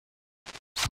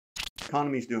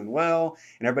economy's doing well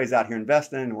and everybody's out here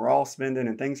investing and we're all spending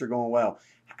and things are going well.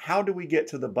 How do we get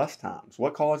to the bust times?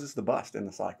 What causes the bust in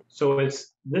the cycle? So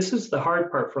this is the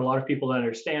hard part for a lot of people to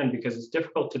understand because it's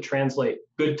difficult to translate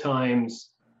good times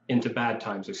into bad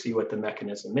times or see what the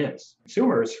mechanism is.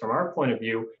 Consumers, from our point of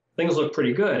view, things look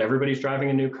pretty good. Everybody's driving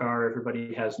a new car,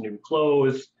 everybody has new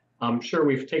clothes. Sure,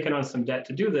 we've taken on some debt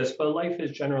to do this, but life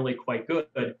is generally quite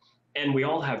good. And we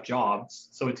all have jobs,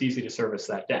 so it's easy to service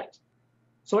that debt.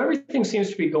 So everything seems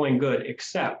to be going good,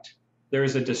 except there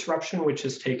is a disruption which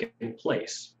has taken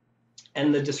place.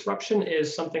 And the disruption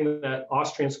is something that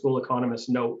Austrian school economists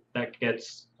note that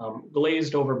gets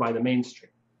glazed over by the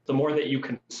mainstream. The more that you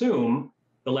consume,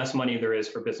 the less money there is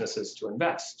for businesses to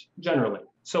invest, generally.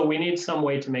 So we need some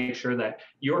way to make sure that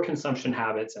your consumption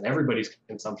habits and everybody's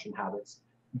consumption habits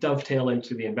dovetail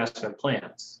into the investment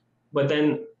plans. But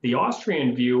then the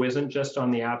Austrian view isn't just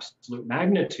on the absolute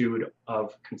magnitude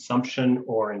of consumption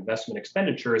or investment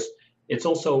expenditures, it's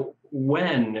also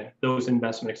when those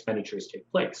investment expenditures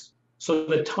take place. So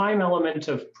the time element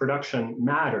of production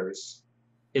matters.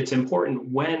 It's important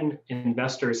when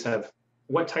investors have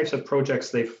what types of projects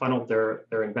they've funneled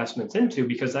their investments into,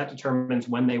 because that determines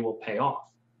when they will pay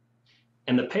off.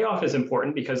 And the payoff is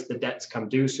important because the debts come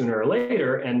due sooner or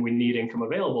later, and we need income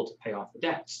available to pay off the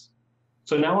debts.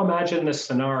 So now imagine this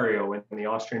scenario in the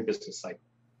Austrian business cycle.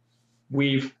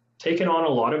 We've taken on a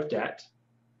lot of debt.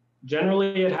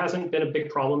 Generally, it hasn't been a big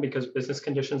problem because business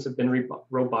conditions have been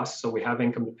robust, so we have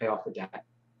income to pay off the debt.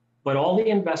 But all the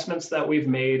investments that we've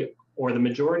made, or the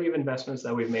majority of investments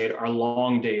that we've made, are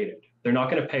long dated. They're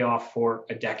not going to pay off for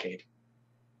a decade.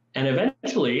 And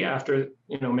eventually, after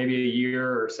maybe a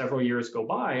year or several years go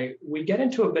by, we get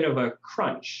into a bit of a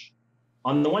crunch.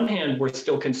 On the one hand, we're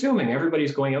still consuming.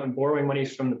 Everybody's going out and borrowing money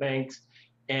from the banks.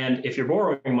 And if you're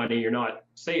borrowing money, you're not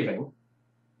saving.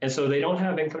 And so they don't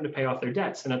have income to pay off their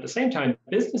debts. And at the same time,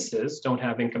 businesses don't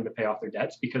have income to pay off their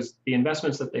debts because the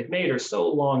investments that they've made are so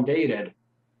long dated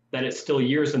that it's still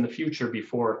years in the future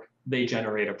before they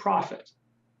generate a profit.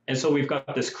 And so we've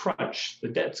got this crunch. The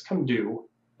debts come due,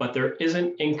 but there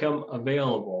isn't income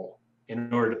available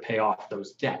in order to pay off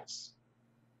those debts.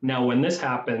 Now, when this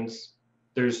happens,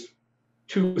 there's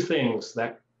two things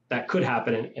that could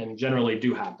happen and generally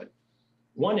do happen.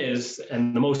 One is,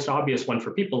 and the most obvious one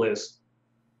for people is,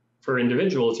 for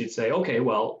individuals, you'd say, okay,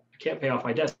 well, I can't pay off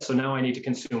my debts, so now I need to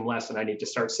consume less and I need to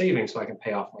start saving so I can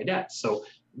pay off my debts. So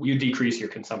you decrease your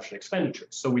consumption expenditures.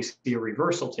 So we see a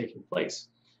reversal taking place.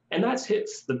 And that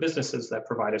hits the businesses that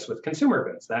provide us with consumer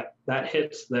goods. That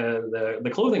hits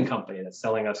the clothing company that's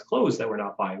selling us clothes that we're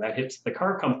not buying. That hits the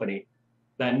car company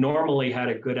that normally had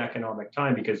a good economic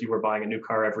time because you were buying a new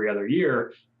car every other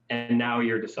year, and now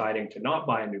you're deciding to not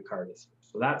buy a new car this year.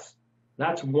 So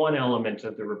that's one element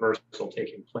of the reversal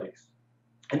taking place.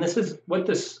 And this is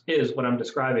what I'm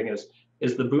describing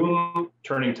is the boom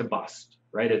turning to bust,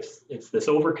 right? It's this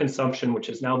overconsumption, which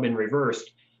has now been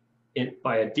reversed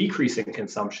by a decrease in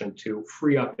consumption to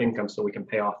free up income so we can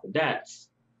pay off the debts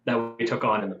that we took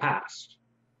on in the past.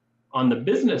 On the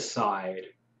business side,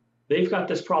 they've got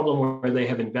this problem where they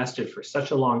have invested for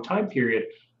such a long time period.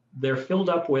 They're filled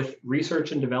up with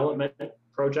research and development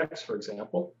projects, for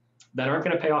example, that aren't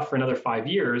going to pay off for another 5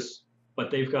 years, but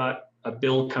they've got a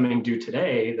bill coming due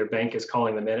today. Their bank is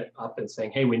calling them up and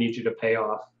saying, hey, we need you to pay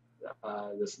off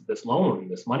this loan,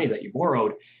 this money that you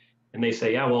borrowed. And they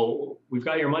say, yeah, well, we've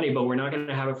got your money, but we're not going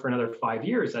to have it for another 5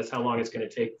 years. That's how long it's going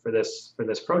to take for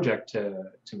this project to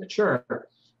mature.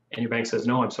 And your bank says,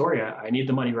 no, I'm sorry, I need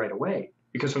the money right away.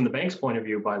 Because from the bank's point of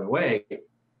view, by the way,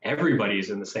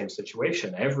 everybody's in the same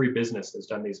situation. Every business has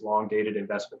done these long-dated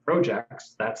investment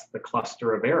projects. That's the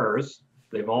cluster of errors.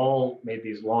 They've all made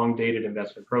these long-dated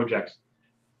investment projects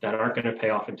that aren't going to pay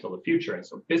off until the future. And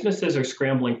so businesses are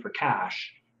scrambling for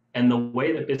cash. And the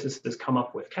way that businesses come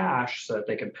up with cash so that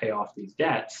they can pay off these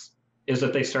debts is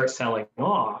that they start selling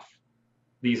off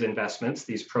these investments,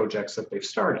 these projects that they've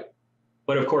started.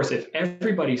 But of course, if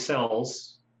everybody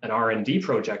sells an R&D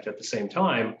project at the same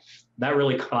time, that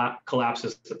really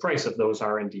collapses the price of those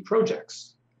R&D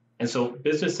projects. And so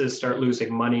businesses start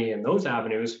losing money in those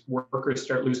avenues, workers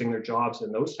start losing their jobs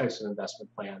in those types of investment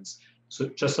plans. So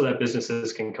just so that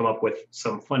businesses can come up with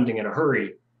some funding in a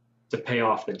hurry to pay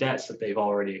off the debts that they've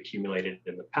already accumulated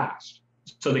in the past.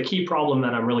 So the key problem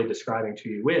that I'm really describing to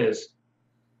you is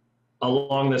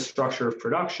along the structure of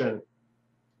production,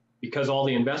 because all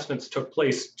the investments took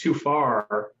place too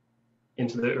far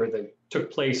they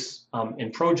took place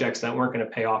in projects that weren't going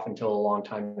to pay off until a long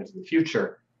time into the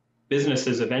future,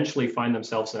 businesses eventually find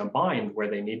themselves in a bind where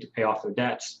they need to pay off their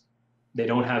debts. They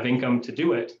don't have income to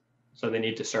do it, so they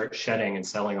need to start shedding and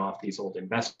selling off these old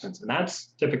investments. And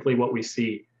that's typically what we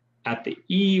see At the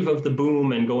eve of the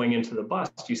boom and going into the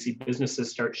bust, you see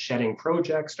businesses start shedding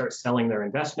projects, start selling their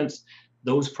investments.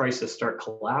 Those prices start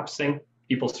collapsing.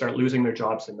 People start losing their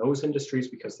jobs in those industries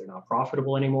because they're not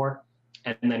profitable anymore.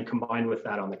 And then combined with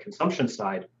that on the consumption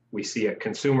side, we see a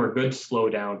consumer goods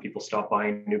slowdown. People stop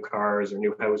buying new cars or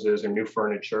new houses or new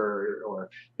furniture, or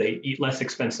they eat less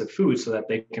expensive food so that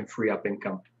they can free up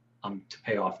income to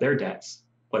pay off their debts.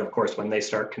 But of course, when they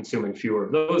start consuming fewer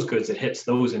of those goods, it hits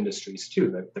those industries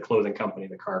too, the clothing company,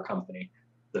 the car company,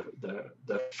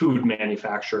 the food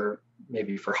manufacturer,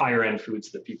 maybe for higher end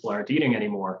foods that people aren't eating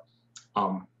anymore.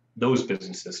 Those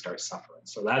businesses start suffering.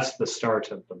 So that's the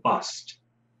start of the bust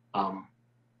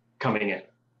coming in.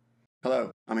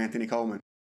 Hello, I'm Anthony Coleman.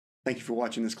 Thank you for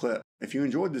watching this clip. If you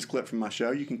enjoyed this clip from my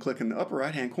show, you can click in the upper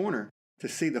right-hand corner to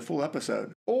see the full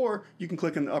episode, or you can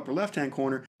click in the upper left-hand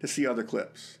corner to see other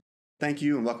clips. Thank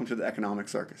you and welcome to the Economic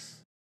Circus.